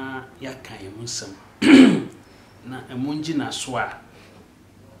na yakan emusam na emunji na so a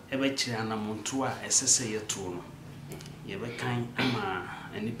ebe kire anamonto a esese yeto no yebekan ama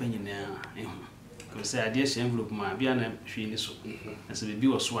anipa nyina ehu ko se ade hye envelope ma bia na hwe ni so ase bebi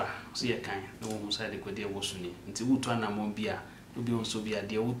wo so a so yekan na wo musa de kwade wo so ni nti wuto anamon bia obi won so bia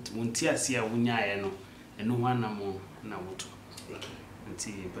de wonti ase a wonyae no eno ho anamon na wuto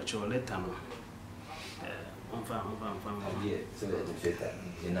nti pacho letter no Enfin. Yeah, so the filter,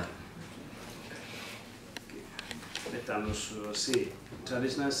 Let us say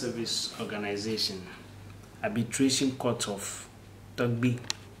Traditional Service Organization, Arbitration Court of Togbi,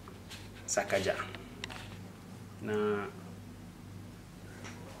 Sakaja. Na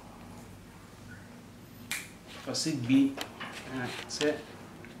Osigbi say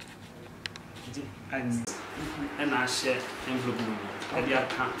and I share envelope. I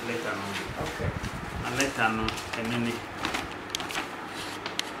can't letter no. Okay. And letter no enene.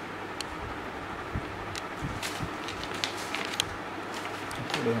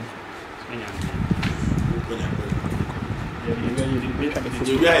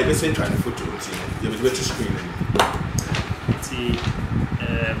 You be trying to photo you be to screen. See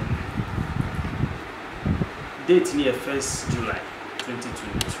date near 1st July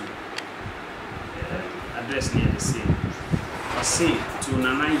 2022. Address near the same. I say to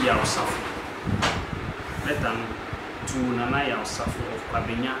Nana Yaosafo. Letter to Nana Yaosafo of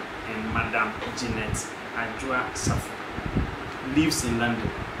Kwabenya and Madam Jeanette Adjoa Safo. Lives in London.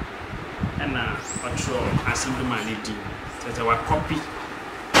 And Assemblyman lady. That's our copy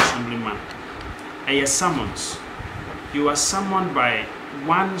Assemblyman. A summons. You are summoned by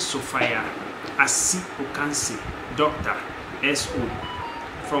one Sophia Asi Okansi, Doctor S.O.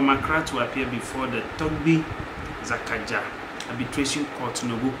 from Accra to appear before the Togbi Zakaja Arbitration Court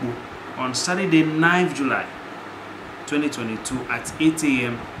Nogokpo on Saturday 9th July 2022 at 8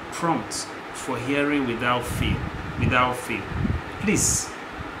 a.m. prompt for hearing without fail. Please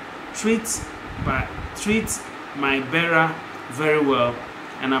treat my bearer very well,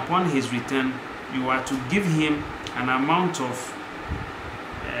 and upon his return you are to give him an amount of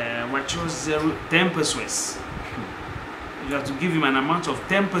 10 pesos. You have to give him an amount of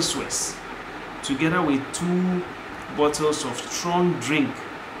 10 pesos together with 2 bottles of strong drink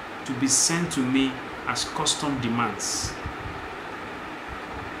to be sent to me as custom demands.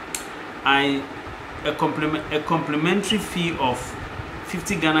 A complimentary fee of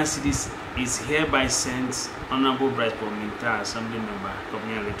 50 Ghana cedis is hereby sent Honorable Bright Minta, Assembly Member,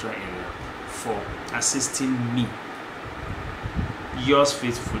 Government Electoral Area, for assisting me. Yours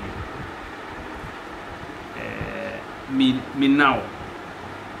faithfully, me now,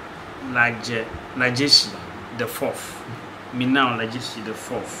 Lajeshi the 4th. Me now, Lajeshi the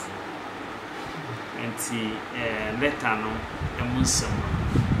 4th. And the letter no, emunsem.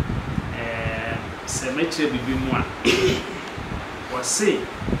 Cemetery bibi moi. Was say,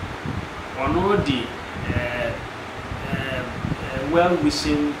 on all the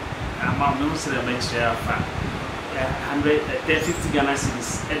well-wishing amount, no cemetery of 150 Ghana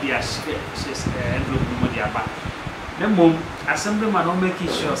cedis. Envelope money back. The mom assemblyman don't make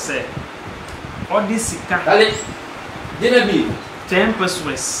sure say all this dinner be 10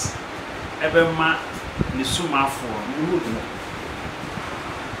 pesos. Every man ni suma for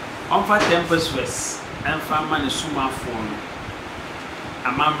on for 10 pesos and farmer ni suma for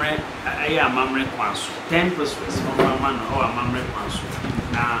amamre kwanso 10 pesos on farmer or amamre kwanso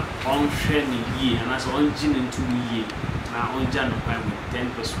na on share ni ye and as on gin into ye na on jan with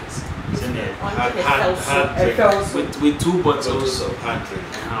 10 pesos. With 2 bottles of hard drink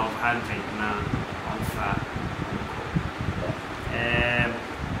now on fire.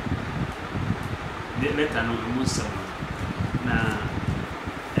 Let no Muslim na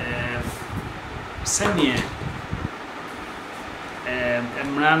senior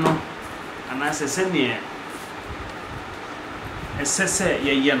emrano and as a senior ɛsɛ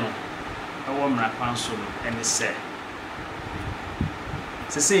yɛyɛ no ɛwɔ mmara kwan so no ɛne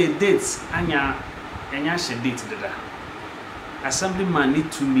sɛ date anya hyɛ date dada assemblyman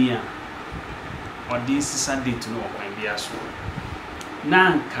need to me or this sisa date no kwan bia so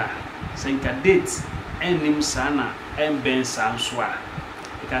nanka senka date enim sana emben san so a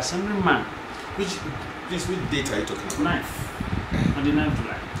the assemblyman which date are you talking about? 9th on the 9th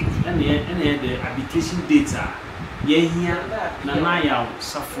July and the arbitration date ye here na ya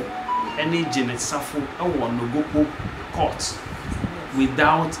Sarfo any Janet Sarfo e wo Nogokpo court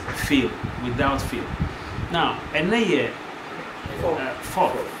without fail now and year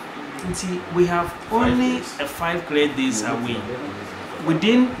 4th we have only 5 clear days away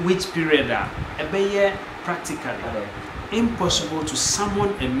within which period practically impossible to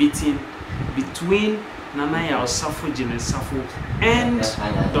summon a meeting between Nanaya Sarfo, Janet Sarfo and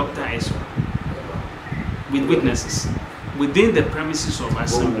Dr. Eso with witnesses within the premises of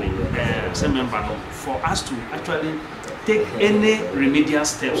assembly for us to actually take any remedial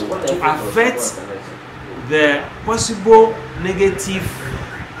steps to avert the possible negative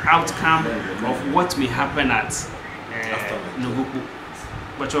outcome of what may happen at Nogokpo.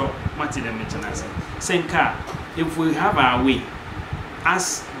 But what did I mention? Senka, if we have our way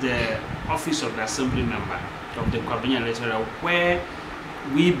as the office of the assembly member of the Kwabenya electoral, where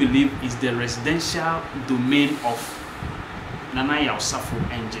we believe is the residential domain of Nanaya Sarfo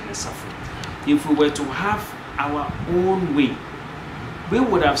and Janet Sarfo, if we were to have our own way, we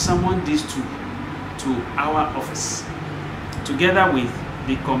would have summoned these two to our office together with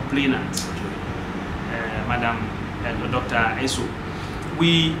the complainant, Madam Dr. Eso.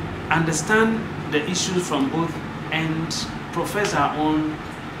 We understand the issues from both ends, profess our own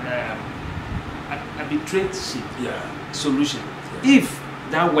arbitrate solution. If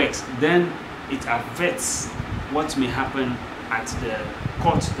that works, then it averts what may happen at the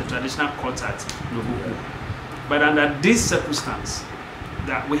court, the traditional court at Nogokpo. But under this circumstance,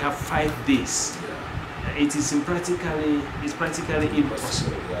 that we have 5 days, it is practically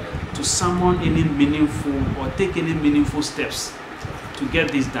impossible to summon any meaningful or take any meaningful steps to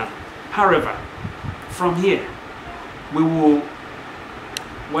get this done. However, from here, we will,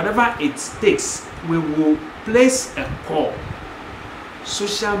 whatever it takes, we will place a call,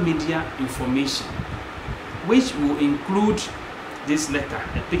 social media information, which will include this letter,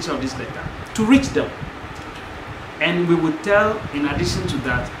 a picture of this letter, to reach them. And we will tell, in addition to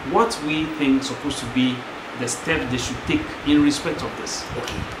that, what we think is supposed to be the step they should take in respect of this.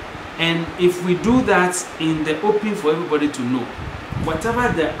 Okay. And if we do that in the open for everybody to know, whatever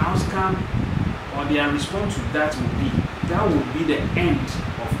the outcome or their response to that will be the end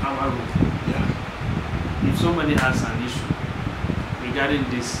of our road. Yeah. If somebody has an issue regarding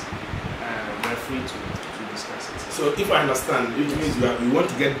this, we're free to discuss it. So if I understand, it means you want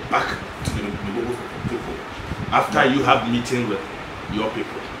to get back to the Nogokpo people after you have meeting with your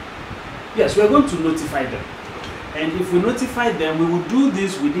people. Yes, we're going to notify them. And if we notify them, we will do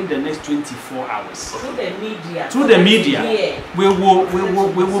this within the next 24 hours. Through the media. Through the media. We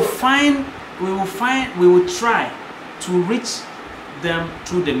will try to reach them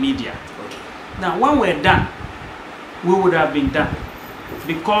through the media. Now, when we're done, we would have been done,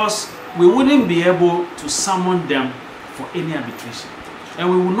 because we wouldn't be able to summon them for any arbitration. And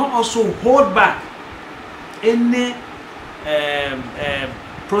we will not also hold back any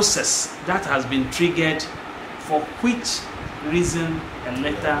process that has been triggered, for which reason a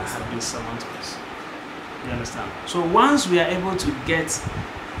letter has been summoned to us. You understand? So once we are able to get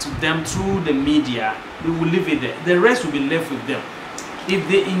to them through the media, we will leave it there. The rest will be left with them. If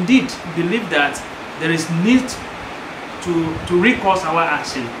they indeed believe that there is need to recourse our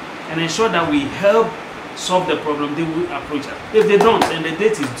action and ensure that we help solve the problem, they will approach us. If they don't, and the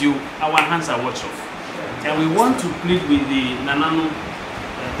date is due, our hands are washed off. And we want to plead with the Nanano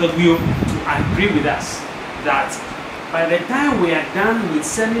Tagwio to agree with us that by the time we are done with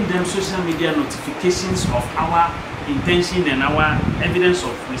sending them social media notifications of our intention and our evidence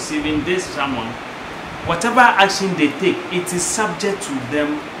of receiving this summon, whatever action they take, it is subject to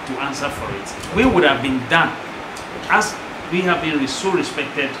them to answer for it. We would have been done, as we have been so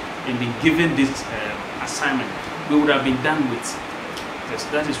respected and been given this assignment, we would have been done with. Yes,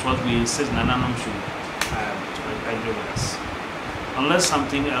 that is what we insist Nananam should agree with us. Unless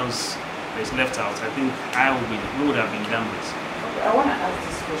something else is left out, I think we would have been done with. Okay, I want to ask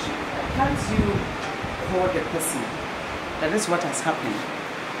this question. Can't you call the person? That is what has happened.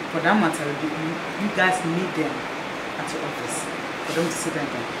 For that matter, you guys need them at your office for them to sit down.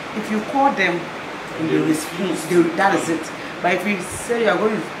 If you call them and they respond, that is it. But if you say you are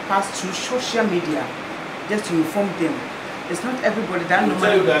going to pass through social media just to inform them, It's not everybody that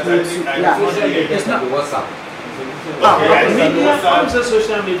normally you guys, it's not WhatsApp. Media, also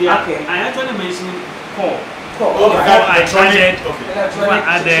social media. Okay. I actually mentioned call.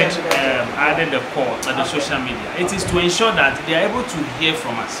 Added the call at the social media. It is to ensure that they are able to hear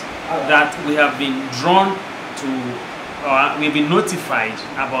from us, that we have been drawn to, we've been notified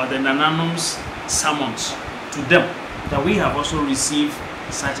about the Nananum's summons to them, that we have also received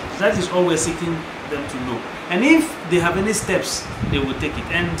such. That is all we're seeking them to know. And if they have any steps, they will take it.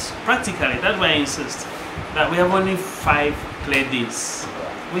 And practically, that's why I insist that we have only 5 clear days,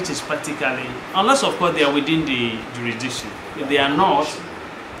 which is practically, unless of course they are within the jurisdiction. If they are not,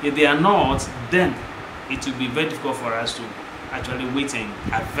 then it will be very difficult for us to actually wait and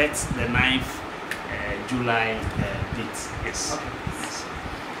avert the 9th July date. Yes.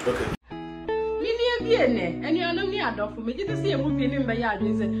 Okay. And you are not near for me to see a movie in my yard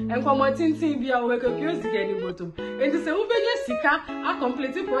and come on tinting be our work of yours getting bottom. And to say, Uber Jessica, a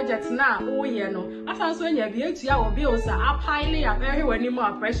completed project now, oh, yeah, no. I found when you're able to our bills are highly up everywhere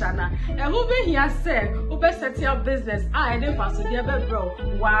anymore pressure now. And Uber here said, Uber set your business. I didn't pass to the other bro.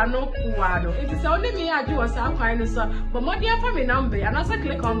 Wano. It is only me I do a sound kind of sir, but more dear family number, and as I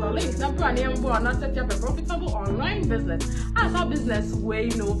click on the link, number and not set up a profitable online business. As our business way,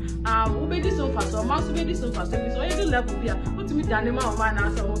 you know, Uber this so fast. So this so fast, so you level here. What to me, the animal man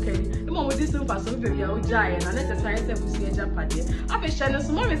answer okay. The moment this so fast, so baby, I will giant, and let the science will see a jump at you. I've been sharing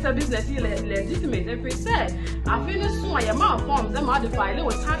some more business legitimate. If we said, I finish soon, I am out forms, them modify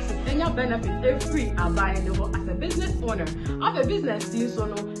little taxes, and your benefit every I buy in the world as a business owner. I have a business deal, so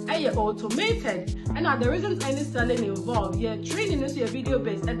no, and you're automated, and there isn't any selling involved. You're training us your video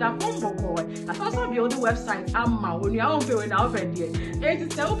based at that phone call. As also build the website, I'm when you are on without idea. It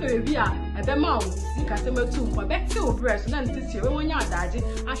is self baby at the mouth. You can say to for back to breast, and this year when you're daddy,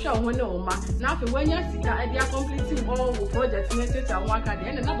 I shall one no ma. Now, when you're sick, I are completing all the projects needed to work at the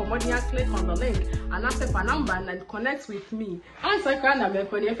end. Another one, you click on the link and ask for a number and connect with me. Answer Canada,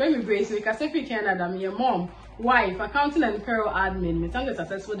 when you're family base, we can say Canada, me your mom. Wife, accounting and payroll admin, me a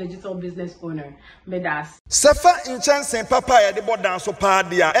successful digital business owner. Medas. Safa in chance and papaya the board down so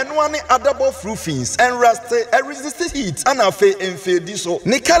padia and one adable roofings and rust and resist heat and a fay and fay diesel.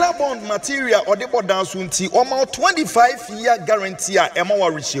 Nicola bond material or the board down soon tea or more 25-year guarantee a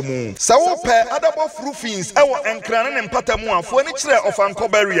more rishimu. So pair adable roofings our and cranan and patamua for an inch of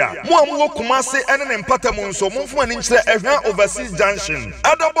Ancoberia. More Kumase and an empatamun so move for an inch overseas junction.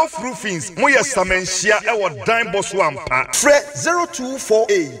 Adable roofings, Moya Samensia our Dime Boss Wampa. Fred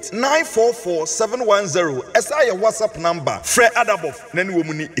 0248 944 710. As I WhatsApp number. Fred Adabov, Nenu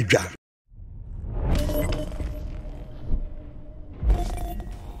Muni Iga.